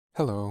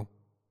Hello,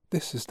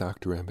 this is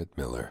Dr. Emmett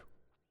Miller.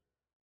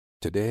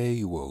 Today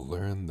you will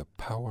learn the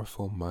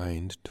powerful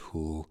mind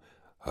tool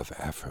of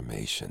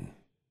affirmation.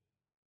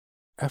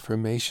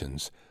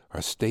 Affirmations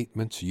are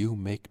statements you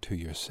make to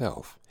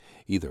yourself,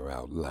 either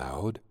out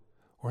loud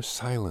or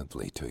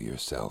silently to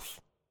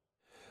yourself.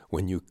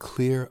 When you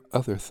clear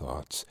other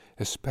thoughts,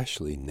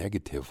 especially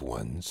negative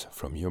ones,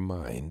 from your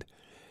mind,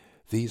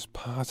 these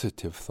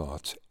positive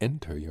thoughts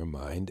enter your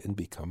mind and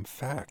become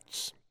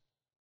facts.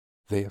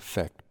 They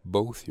affect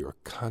both your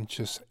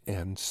conscious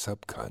and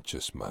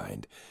subconscious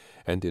mind,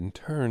 and in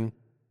turn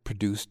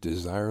produce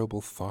desirable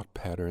thought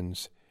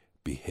patterns,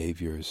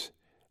 behaviors,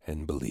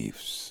 and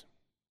beliefs.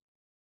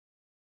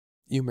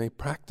 You may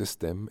practice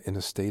them in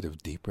a state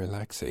of deep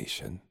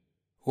relaxation,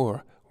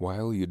 or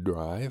while you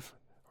drive,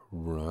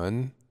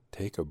 run,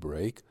 take a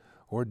break,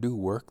 or do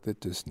work that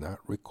does not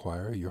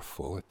require your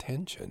full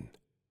attention.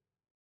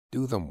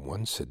 Do them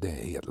once a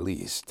day at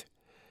least,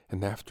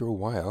 and after a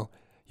while,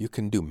 you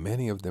can do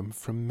many of them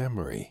from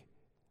memory,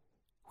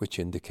 which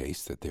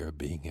indicates that they are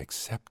being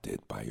accepted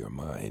by your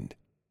mind.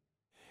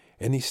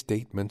 Any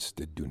statements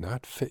that do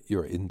not fit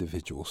your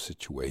individual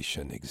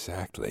situation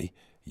exactly,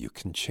 you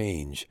can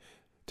change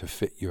to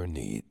fit your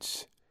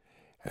needs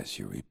as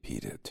you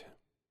repeat it.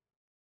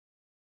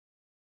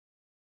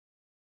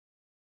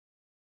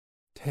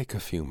 Take a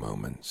few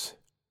moments.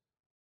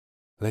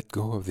 Let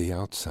go of the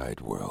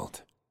outside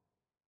world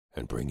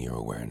and bring your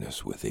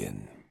awareness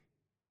within.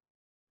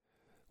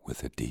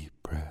 With a deep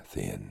breath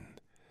in,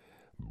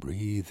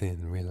 breathe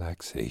in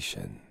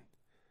relaxation,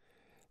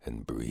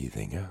 and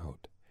breathing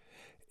out,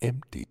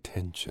 empty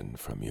tension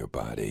from your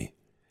body,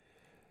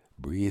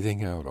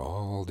 breathing out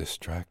all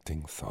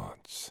distracting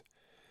thoughts.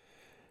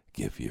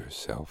 Give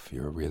yourself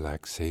your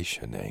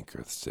relaxation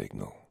anchor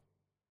signal,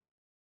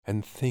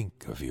 and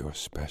think of your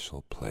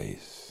special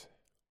place.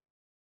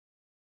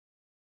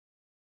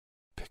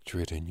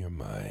 Picture it in your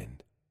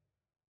mind.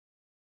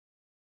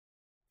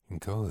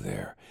 Go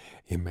there.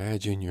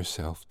 Imagine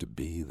yourself to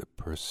be the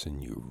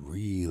person you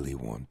really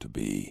want to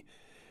be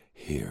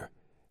here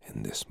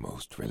in this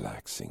most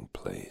relaxing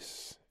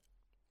place.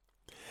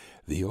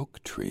 The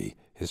oak tree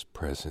is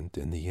present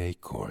in the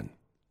acorn,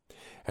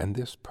 and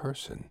this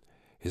person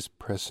is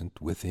present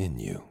within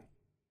you.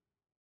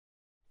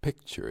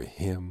 Picture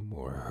him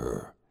or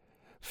her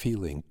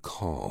feeling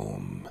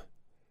calm,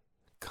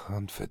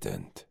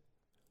 confident,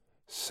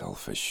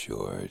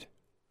 self-assured,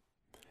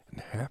 and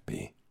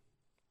happy.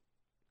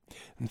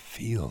 And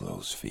feel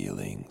those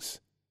feelings.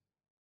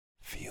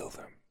 Feel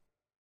them.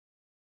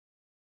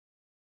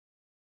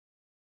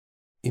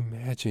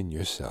 Imagine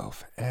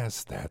yourself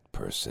as that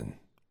person.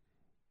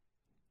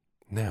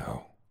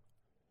 Now,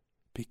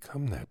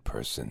 become that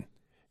person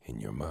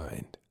in your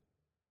mind.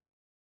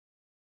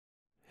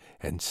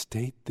 And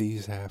state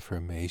these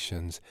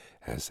affirmations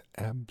as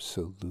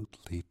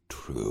absolutely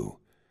true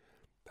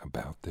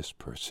about this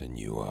person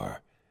you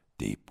are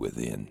deep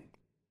within.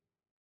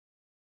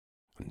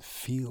 And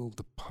feel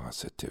the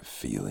positive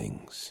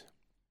feelings.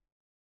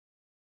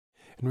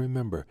 And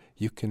remember,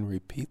 you can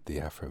repeat the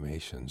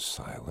affirmations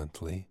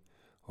silently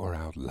or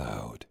out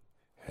loud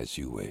as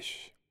you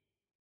wish.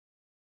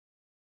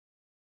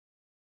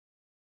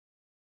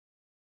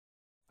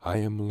 I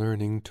am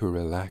learning to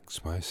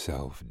relax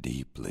myself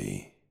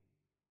deeply,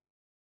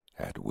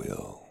 at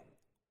will.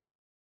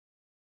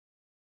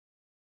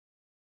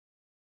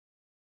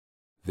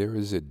 There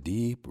is a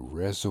deep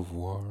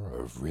reservoir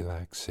of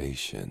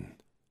relaxation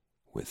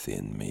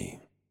within me.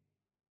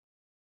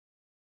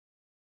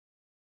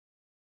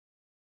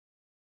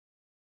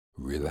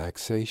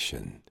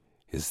 Relaxation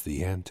is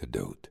the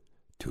antidote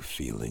to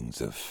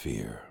feelings of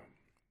fear.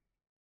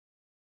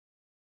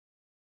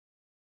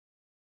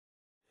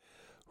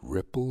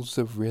 Ripples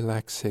of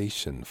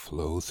relaxation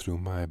flow through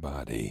my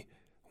body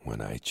when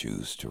I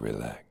choose to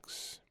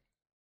relax.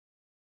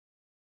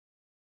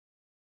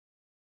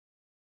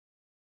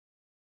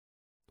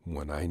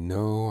 When I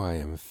know I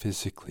am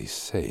physically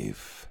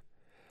safe,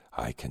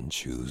 I can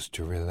choose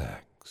to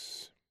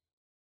relax.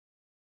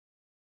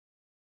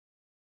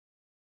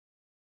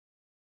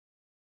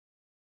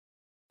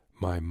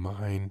 My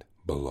mind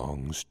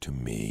belongs to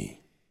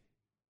me.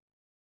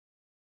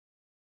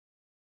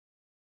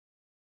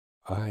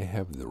 I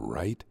have the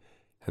right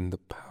and the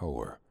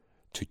power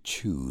to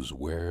choose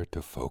where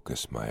to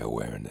focus my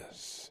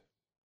awareness.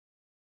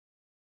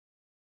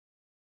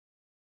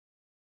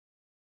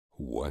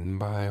 One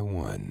by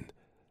one,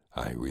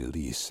 I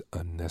release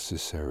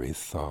unnecessary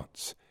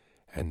thoughts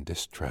and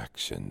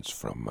distractions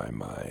from my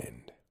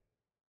mind.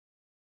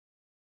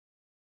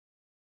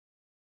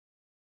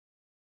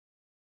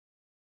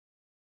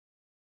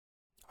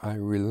 I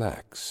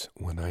relax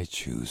when I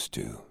choose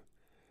to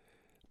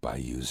by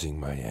using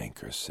my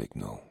anchor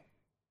signal.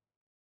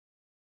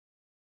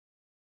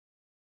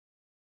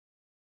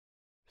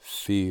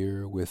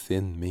 Fear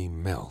within me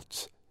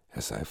melts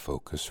as I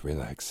focus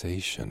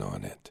relaxation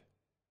on it.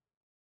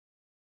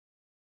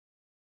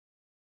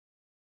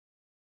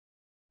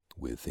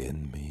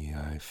 Within me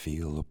I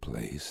feel a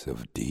place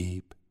of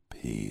deep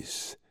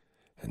peace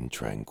and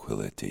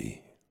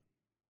tranquility.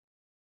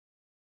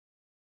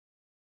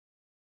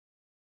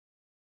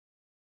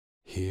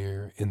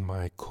 Here in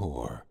my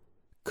core,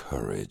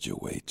 courage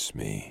awaits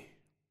me.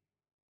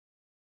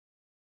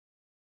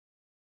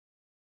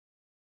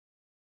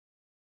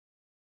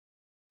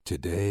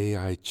 Today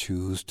I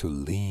choose to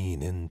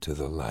lean into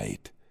the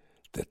light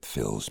that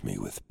fills me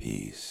with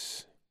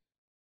peace.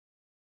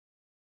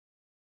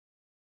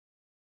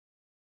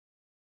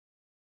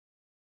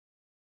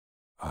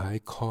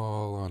 I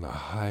call on a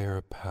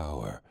higher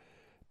power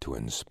to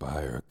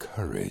inspire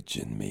courage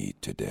in me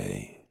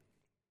today.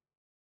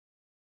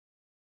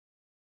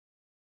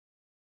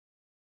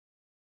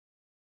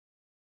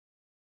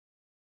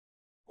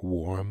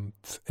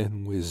 Warmth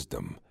and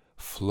wisdom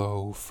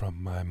flow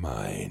from my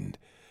mind,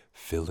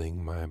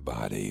 filling my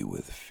body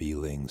with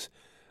feelings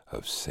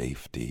of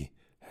safety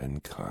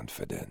and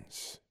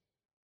confidence.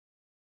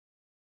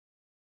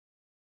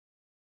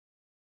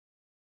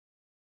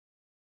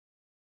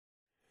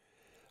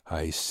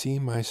 I see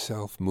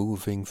myself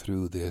moving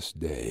through this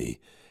day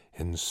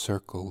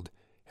encircled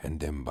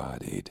and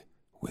embodied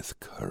with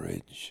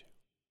courage.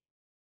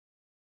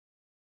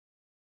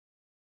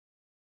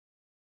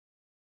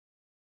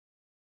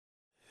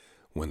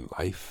 When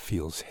life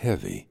feels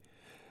heavy,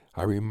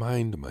 I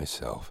remind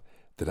myself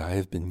that I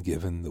have been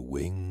given the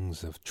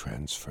wings of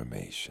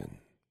transformation.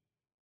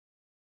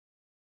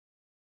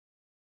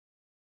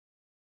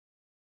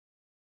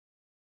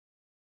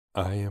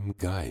 I am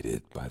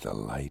guided by the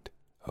light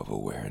of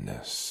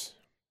awareness.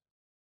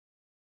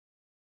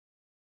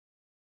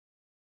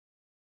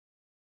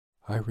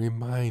 I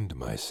remind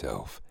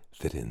myself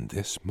that in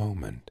this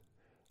moment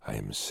I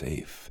am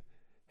safe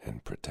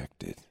and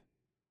protected.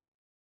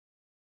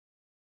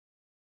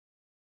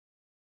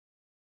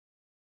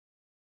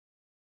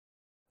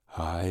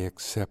 I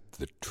accept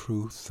the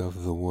truth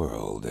of the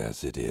world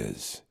as it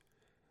is,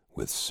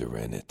 with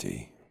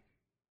serenity.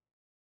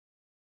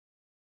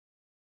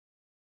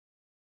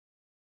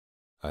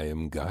 I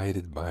am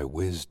guided by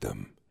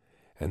wisdom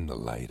and the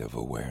light of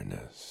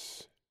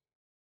awareness.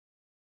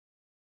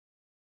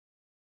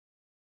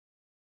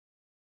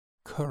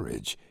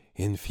 Courage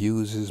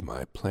infuses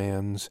my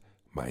plans,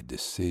 my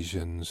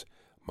decisions,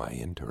 my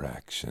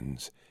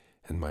interactions,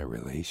 and my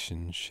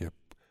relationship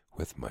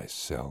with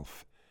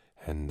myself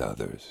and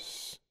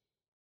others.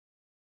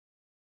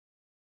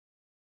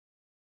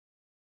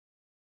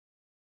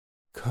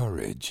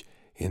 Courage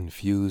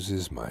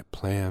infuses my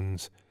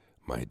plans,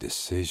 my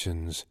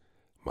decisions,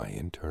 my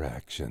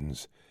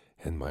interactions,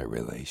 and my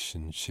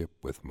relationship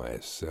with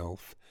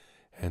myself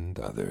and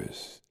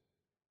others.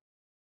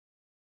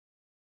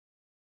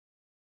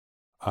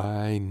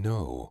 I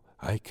know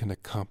I can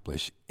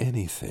accomplish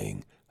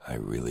anything I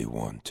really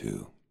want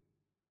to.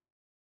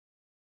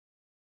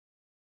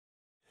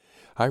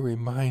 I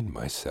remind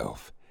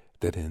myself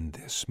that in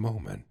this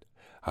moment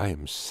I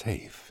am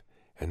safe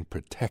and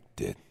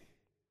protected.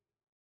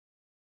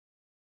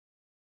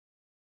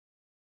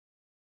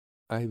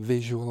 I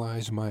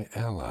visualize my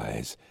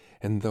allies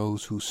and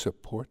those who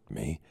support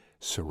me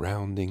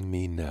surrounding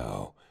me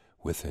now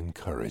with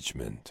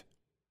encouragement.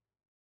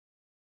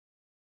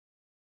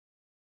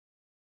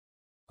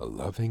 A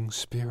loving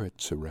spirit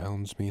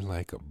surrounds me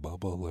like a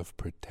bubble of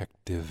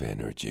protective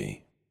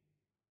energy.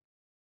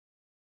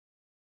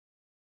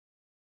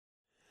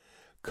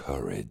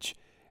 Courage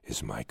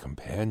is my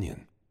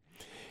companion.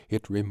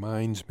 It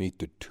reminds me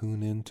to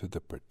tune into the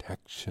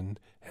protection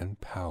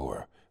and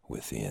power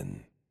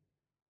within.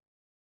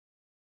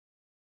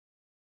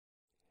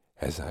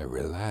 As I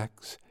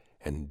relax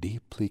and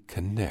deeply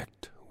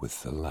connect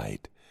with the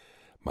light,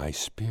 my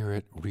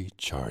spirit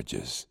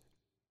recharges.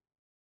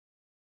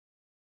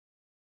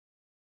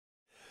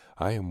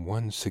 I am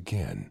once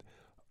again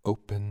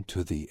open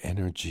to the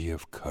energy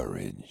of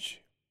courage.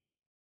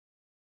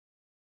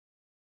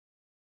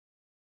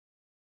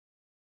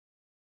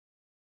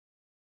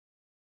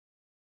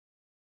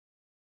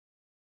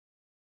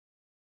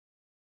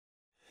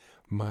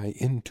 My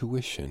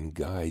intuition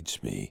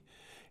guides me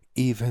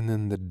even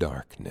in the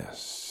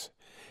darkness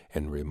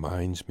and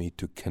reminds me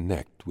to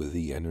connect with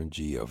the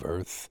energy of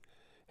earth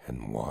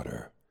and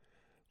water,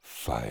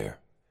 fire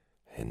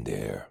and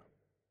air.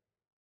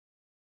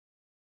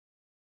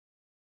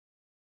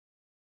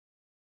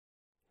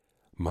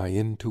 My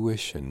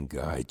intuition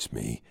guides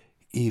me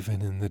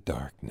even in the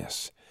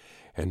darkness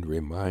and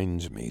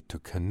reminds me to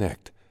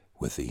connect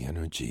with the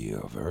energy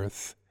of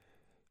earth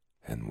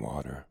and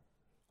water,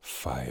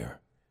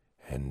 fire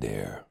and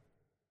air.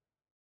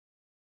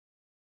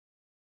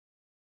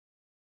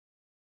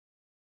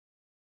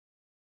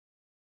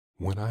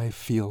 When I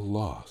feel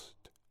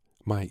lost,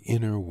 my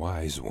inner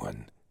wise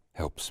one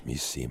helps me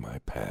see my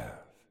path.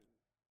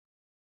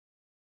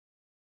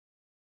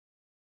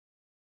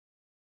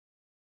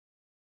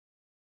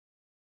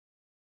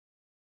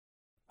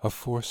 A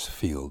force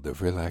field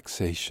of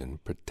relaxation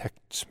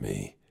protects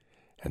me,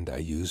 and I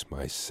use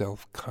my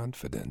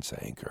self-confidence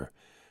anchor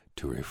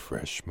to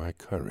refresh my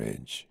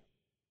courage.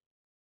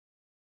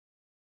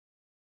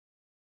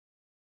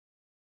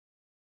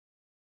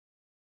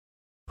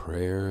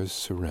 Prayers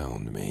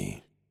surround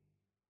me.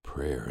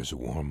 Prayers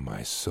warm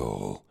my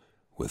soul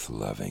with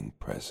loving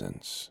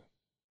presence.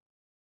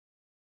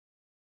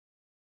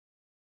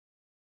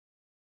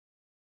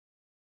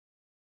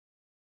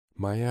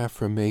 My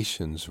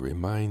affirmations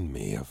remind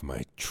me of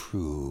my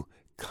true,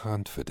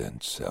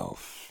 confident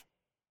self.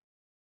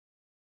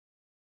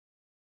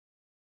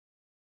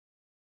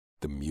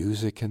 The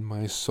music in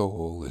my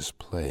soul is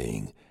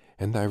playing,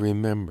 and I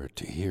remember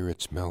to hear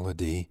its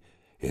melody,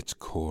 its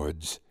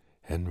chords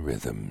and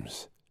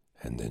rhythms,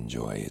 and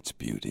enjoy its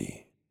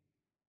beauty.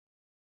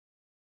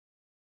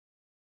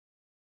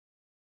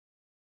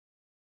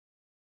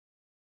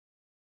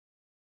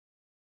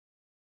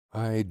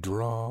 I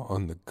draw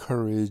on the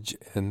courage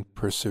and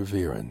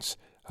perseverance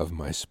of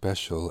my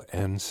special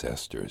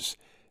ancestors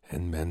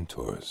and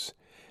mentors,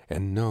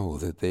 and know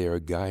that they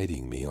are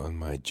guiding me on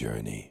my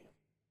journey.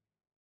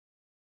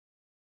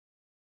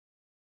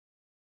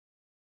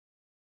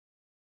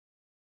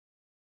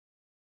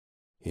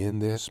 In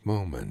this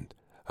moment,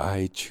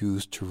 I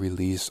choose to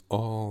release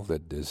all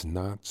that does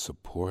not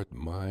support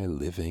my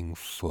living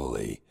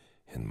fully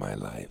in my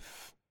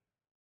life.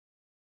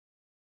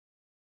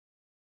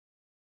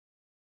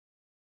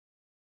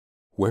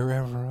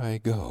 Wherever I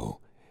go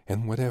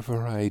and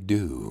whatever I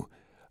do,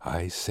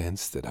 I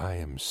sense that I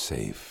am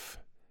safe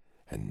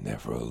and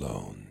never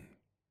alone.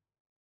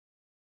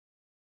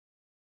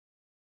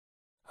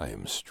 I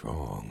am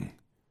strong,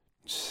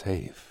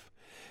 safe,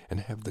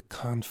 and have the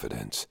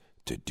confidence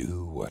to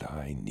do what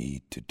I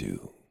need to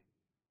do.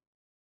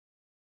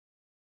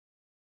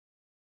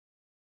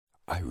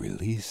 I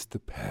release the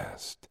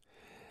past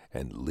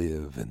and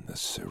live in the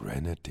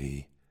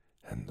serenity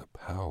and the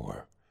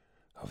power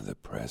of the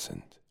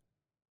present.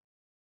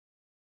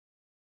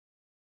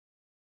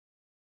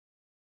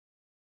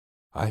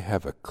 I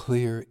have a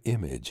clear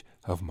image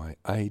of my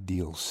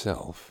ideal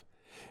self,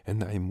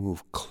 and I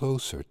move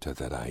closer to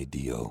that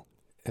ideal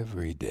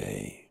every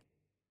day.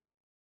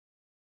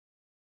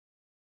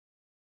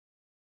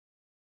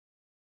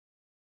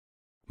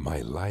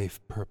 My life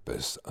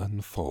purpose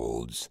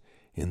unfolds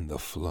in the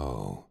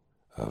flow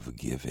of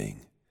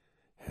giving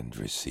and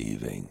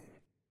receiving.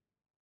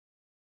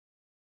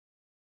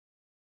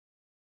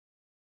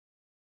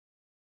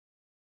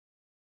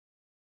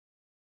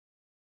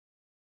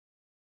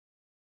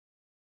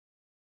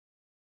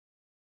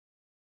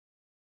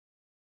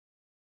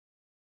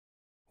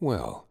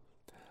 Well,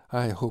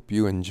 I hope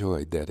you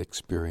enjoyed that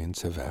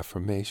experience of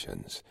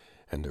affirmations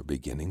and are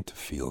beginning to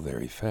feel their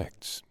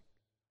effects.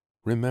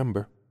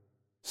 Remember,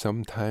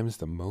 sometimes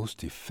the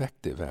most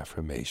effective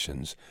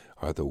affirmations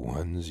are the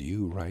ones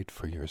you write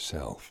for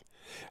yourself.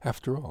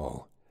 After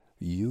all,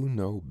 you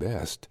know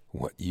best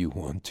what you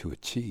want to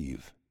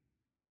achieve.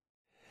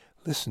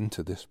 Listen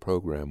to this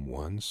program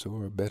once,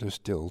 or better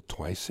still,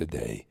 twice a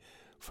day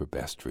for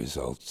best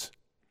results.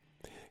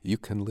 You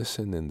can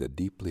listen in the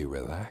deeply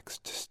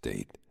relaxed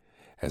state,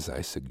 as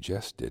I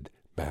suggested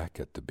back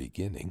at the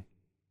beginning,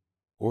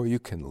 or you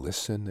can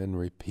listen and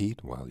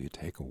repeat while you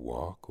take a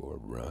walk or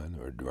run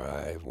or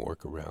drive,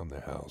 work around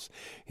the house.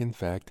 In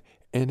fact,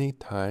 any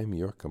time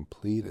your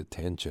complete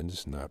attention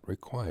is not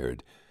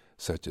required,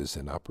 such as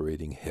in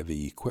operating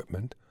heavy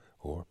equipment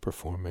or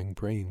performing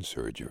brain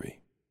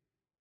surgery.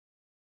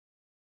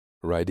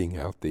 Writing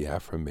out the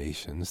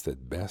affirmations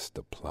that best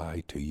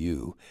apply to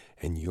you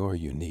and your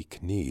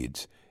unique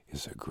needs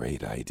is a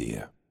great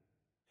idea.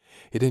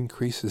 It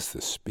increases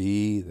the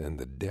speed and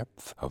the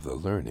depth of the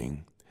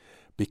learning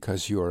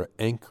because you are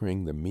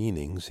anchoring the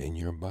meanings in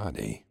your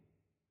body.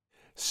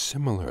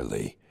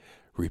 Similarly,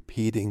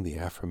 repeating the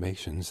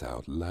affirmations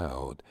out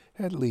loud,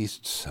 at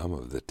least some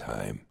of the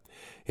time,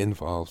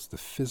 involves the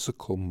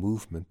physical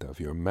movement of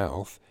your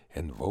mouth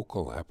and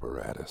vocal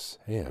apparatus,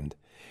 and,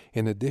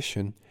 in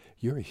addition,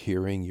 you're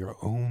hearing your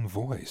own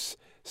voice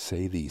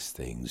say these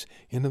things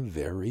in a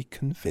very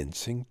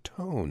convincing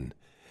tone,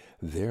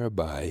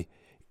 thereby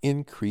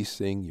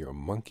increasing your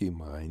monkey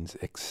mind's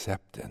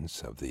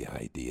acceptance of the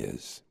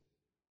ideas.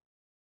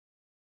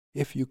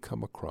 If you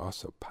come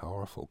across a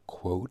powerful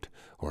quote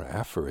or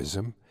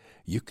aphorism,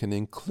 you can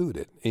include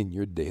it in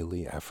your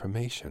daily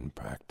affirmation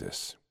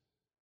practice.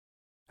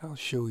 I'll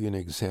show you an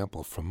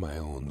example from my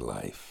own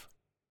life.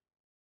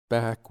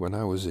 Back when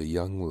I was a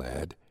young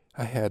lad,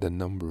 I had a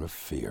number of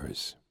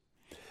fears.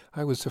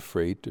 I was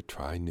afraid to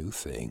try new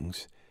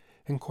things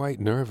and quite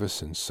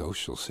nervous in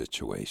social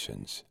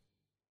situations.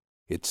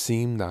 It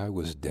seemed I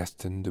was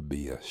destined to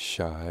be a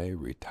shy,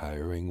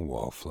 retiring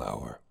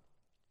wallflower.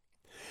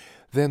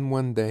 Then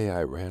one day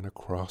I ran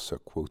across a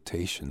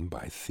quotation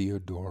by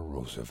Theodore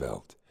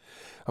Roosevelt,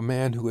 a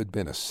man who had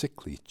been a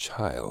sickly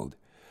child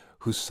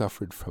who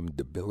suffered from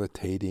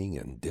debilitating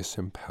and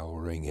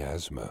disempowering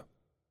asthma.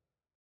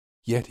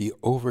 Yet he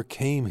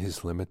overcame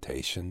his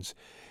limitations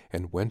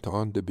and went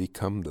on to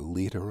become the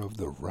leader of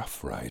the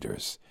Rough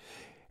Riders,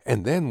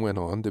 and then went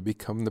on to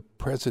become the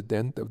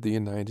President of the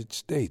United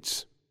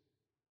States.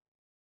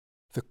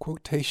 The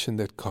quotation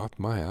that caught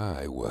my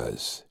eye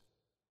was,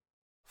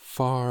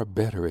 "Far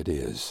better it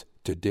is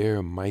to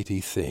dare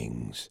mighty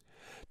things,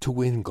 to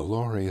win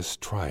glorious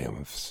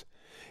triumphs,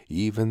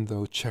 even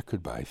though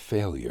checkered by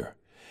failure,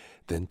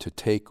 than to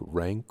take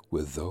rank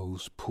with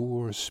those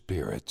poor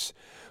spirits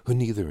who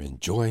neither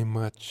enjoy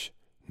much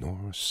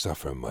nor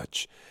suffer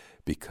much,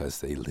 because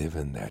they live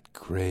in that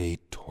gray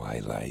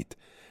twilight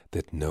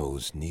that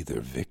knows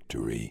neither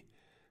victory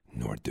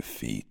nor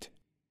defeat.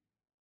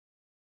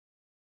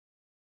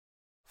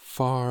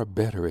 Far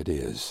better it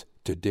is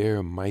to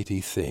dare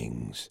mighty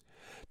things,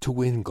 to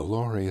win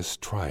glorious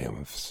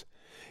triumphs,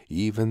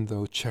 even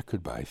though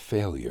checkered by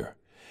failure,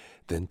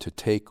 than to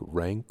take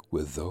rank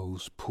with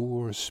those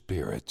poor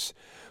spirits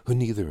who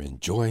neither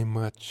enjoy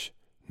much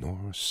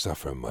nor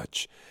suffer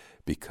much,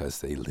 because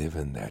they live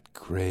in that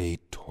gray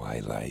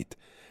twilight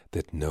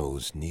that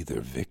knows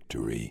neither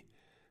victory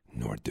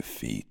nor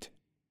defeat.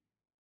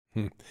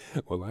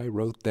 Well, I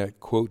wrote that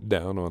quote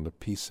down on a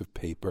piece of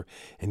paper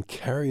and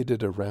carried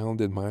it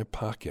around in my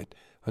pocket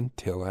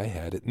until I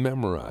had it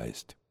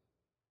memorized,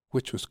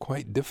 which was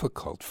quite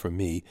difficult for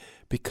me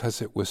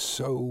because it was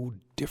so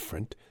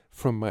different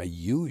from my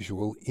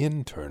usual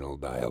internal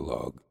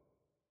dialogue.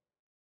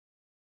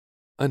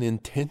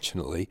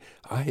 Unintentionally,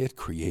 I had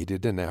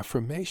created an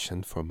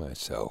affirmation for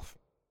myself,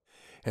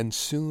 and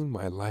soon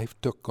my life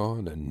took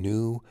on a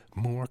new,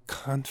 more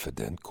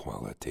confident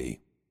quality.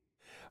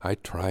 I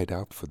tried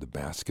out for the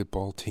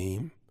basketball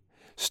team,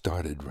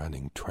 started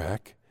running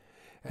track,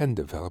 and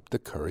developed the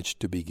courage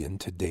to begin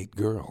to date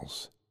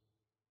girls.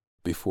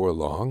 Before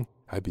long,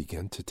 I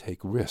began to take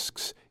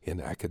risks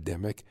in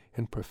academic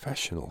and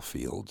professional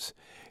fields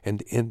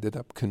and ended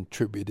up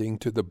contributing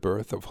to the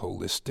birth of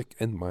holistic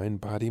and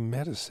mind-body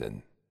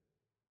medicine.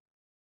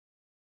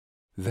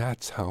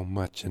 That's how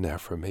much an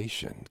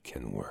affirmation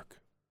can work.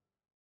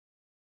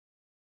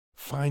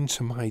 Find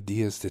some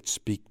ideas that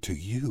speak to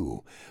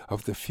you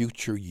of the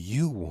future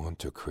you want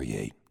to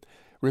create.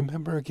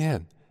 Remember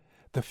again,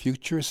 the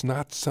future is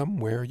not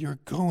somewhere you're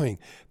going.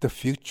 The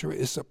future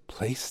is a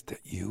place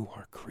that you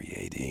are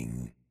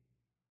creating.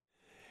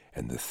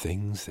 And the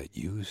things that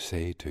you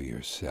say to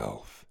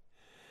yourself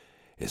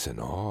is an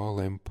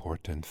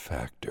all-important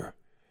factor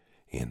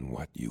in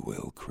what you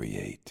will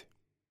create.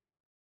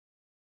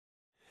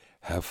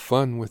 Have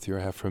fun with your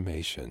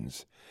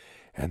affirmations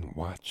and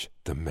watch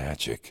the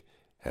magic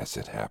as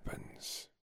it happens.